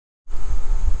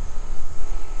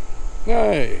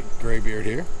Hey, Graybeard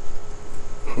here.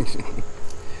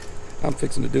 I'm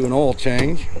fixing to do an oil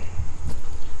change.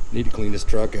 Need to clean this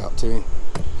truck out too.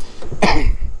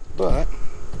 But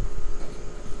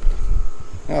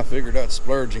I figured I'd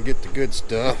splurge and get the good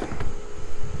stuff.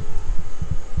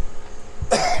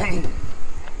 I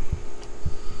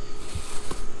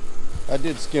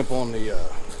did skimp on the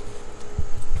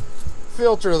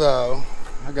filter though.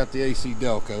 I got the AC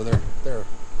Delco. They're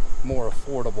more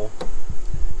affordable.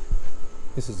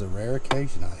 This is a rare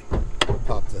occasion I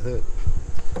pop the hood.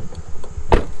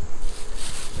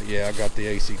 But yeah, I got the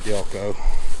AC Delco.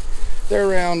 They're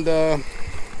around $5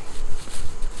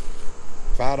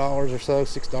 or so,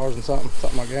 $6 and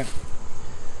something like that.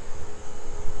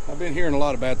 I've been hearing a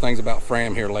lot of bad things about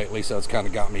Fram here lately, so it's kind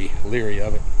of got me leery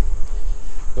of it.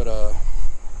 But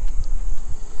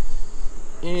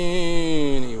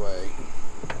anyway,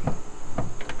 I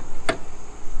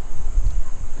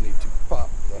need to pop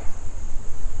the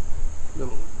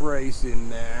little brace in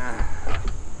there.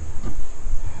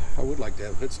 I would like to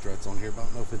have hood struts on here, but I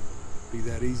don't know if it'd be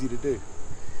that easy to do.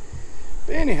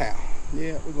 But anyhow,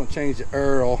 yeah, we're gonna change the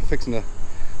Earl. Fixing to,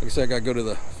 like I said, I gotta go to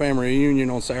the family reunion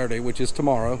on Saturday, which is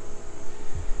tomorrow,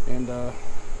 and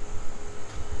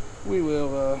we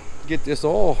will get this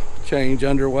oil change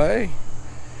underway.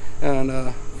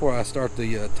 And before I start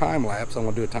the time lapse, I'm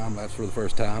gonna do a time lapse for the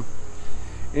first time.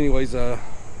 Anyways,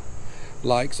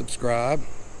 like, subscribe,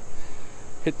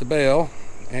 hit the bell,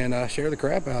 and share the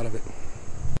crap out of it.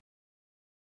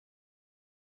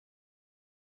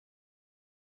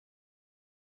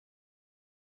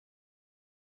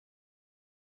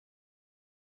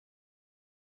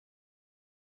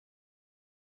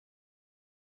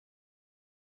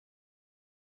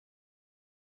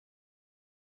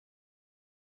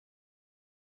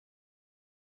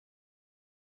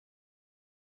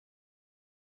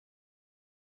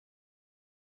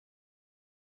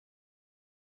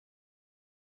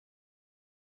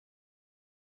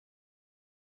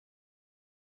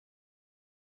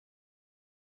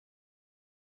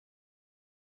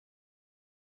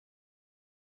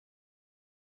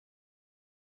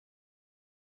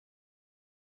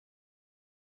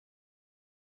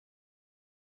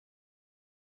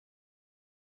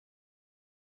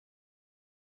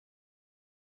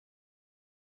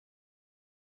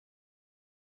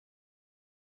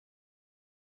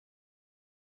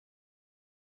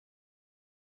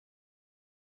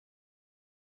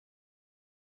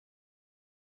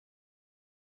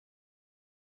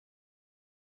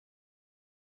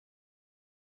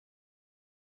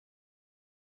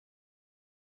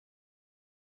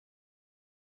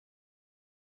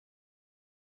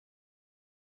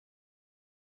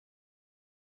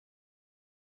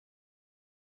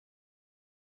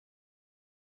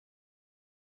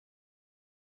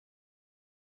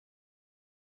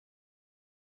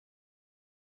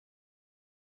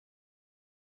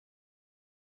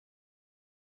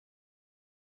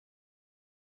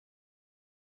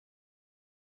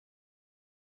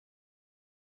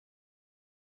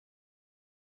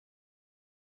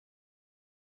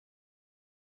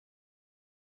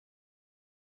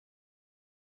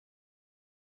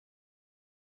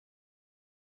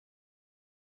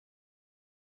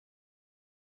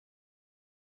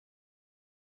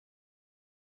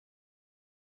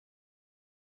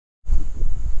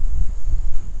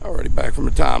 Already back from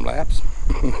the time lapse.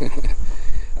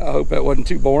 I hope that wasn't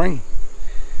too boring.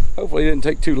 Hopefully it didn't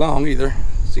take too long either.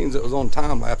 Seems it was on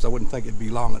time lapse, I wouldn't think it'd be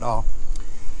long at all.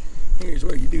 Here's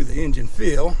where you do the engine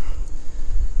fill.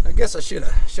 I guess I should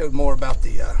have showed more about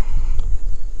the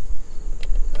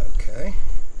okay,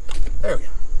 there we go.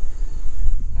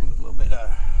 It was a little bit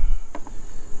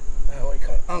what do you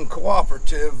call it,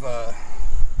 uncooperative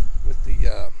with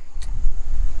the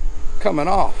coming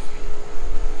off.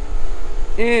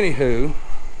 Anywho,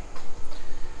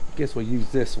 guess we'll use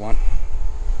this one.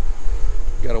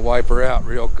 Gotta wipe her out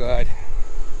real good.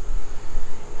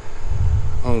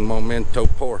 Un momento,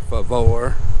 por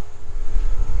favor.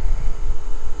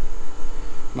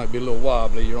 Might be a little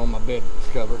wobbly. You're on my bed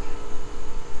cover.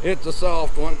 It's a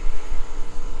soft one.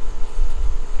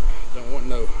 Don't want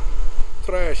no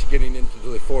trash getting into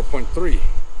the 4.3.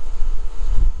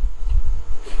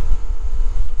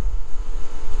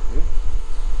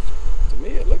 To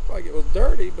me, it looked like it was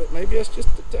dirty, but maybe it's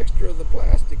just the texture of the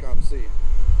plastic I'm seeing.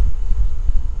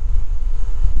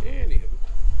 Anywho,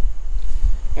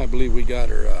 I believe we got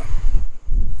her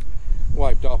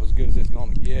wiped off as good as it's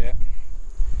gonna get.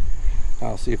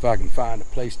 I'll see if I can find a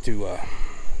place to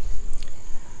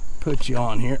put you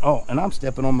on here. Oh, and I'm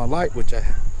stepping on my light, which I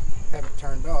haven't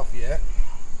turned off yet.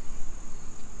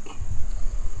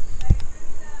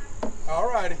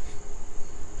 Alrighty.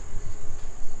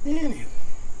 Anyway,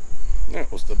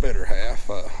 that was the better half.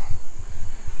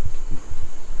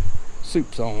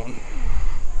 Soup's on.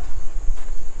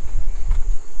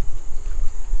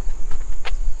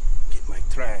 Get my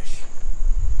trash.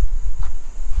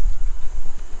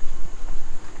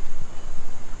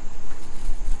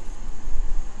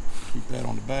 Keep that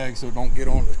on the bag so it don't get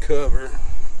on the cover.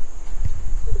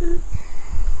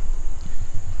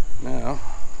 Now,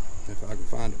 if I can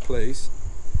find a place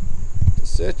to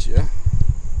set you.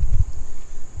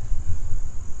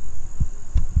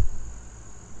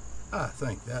 I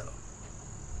think that'll.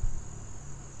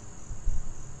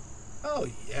 Oh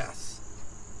yes.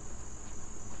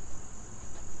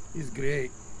 It's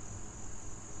great.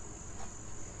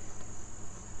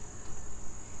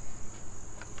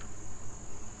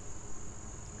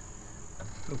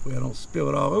 Hopefully I don't spill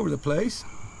it all over the place.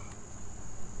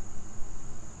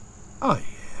 Oh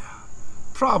yeah.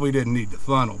 Probably didn't need the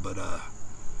funnel, but I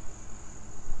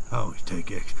always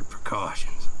take extra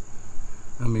precautions.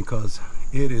 I mean, cause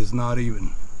it is not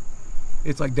even,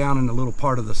 it's like down in the little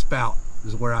part of the spout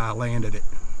is where I landed it.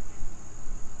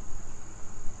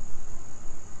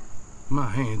 My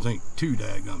hands ain't too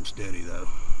daggum steady though.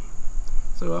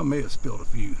 So I may have spilled a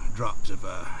few drops if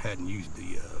I hadn't used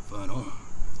the funnel.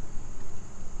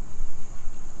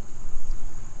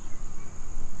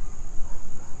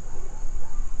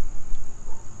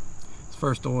 It's the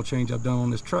first oil change I've done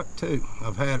on this truck too.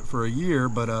 I've had it for a year,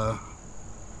 but a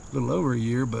little over a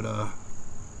year, but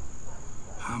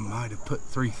I might have put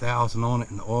 3,000 on it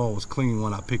and the oil was clean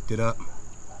when I picked it up.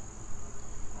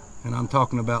 And I'm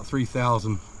talking about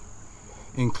 3,000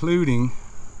 including,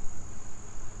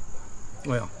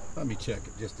 well, let me check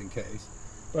it just in case.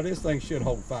 But this thing should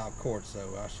hold 5 quarts, so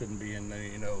I shouldn't be in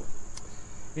any,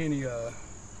 any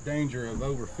danger of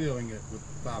overfilling it with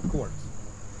 5 quarts.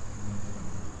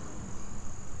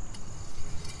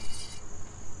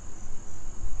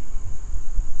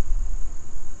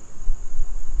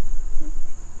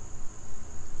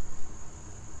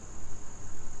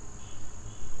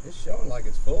 It's showing like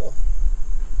it's full,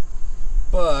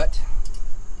 but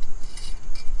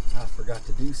I forgot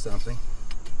to do something.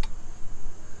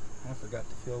 I forgot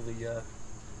to fill the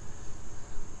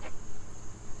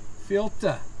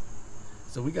filter,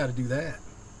 so we got to do that.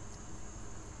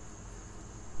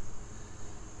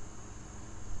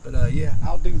 But yeah,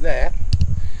 I'll do that.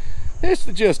 That's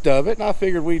the gist of it, and I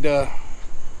figured we'd do a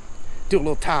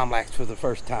little time lapse for the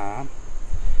first time.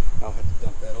 I'll have to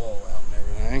dump that oil out and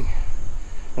everything.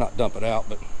 Not dump it out,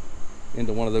 but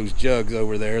into one of those jugs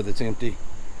over there that's empty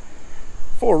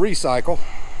for recycle.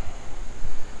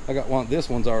 I got one, this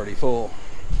one's already full.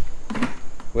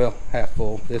 Well, half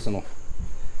full. This one will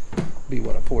be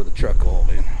what I pour the truck oil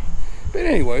in. But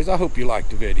anyways, I hope you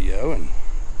liked the video, and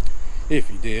if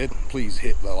you did, please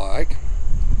hit the like.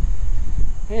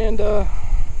 And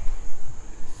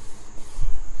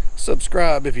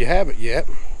subscribe if you haven't yet.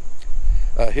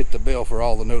 Hit the bell for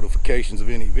all the notifications of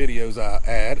any videos I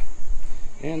add,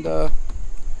 and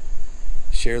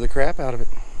share the crap out of it.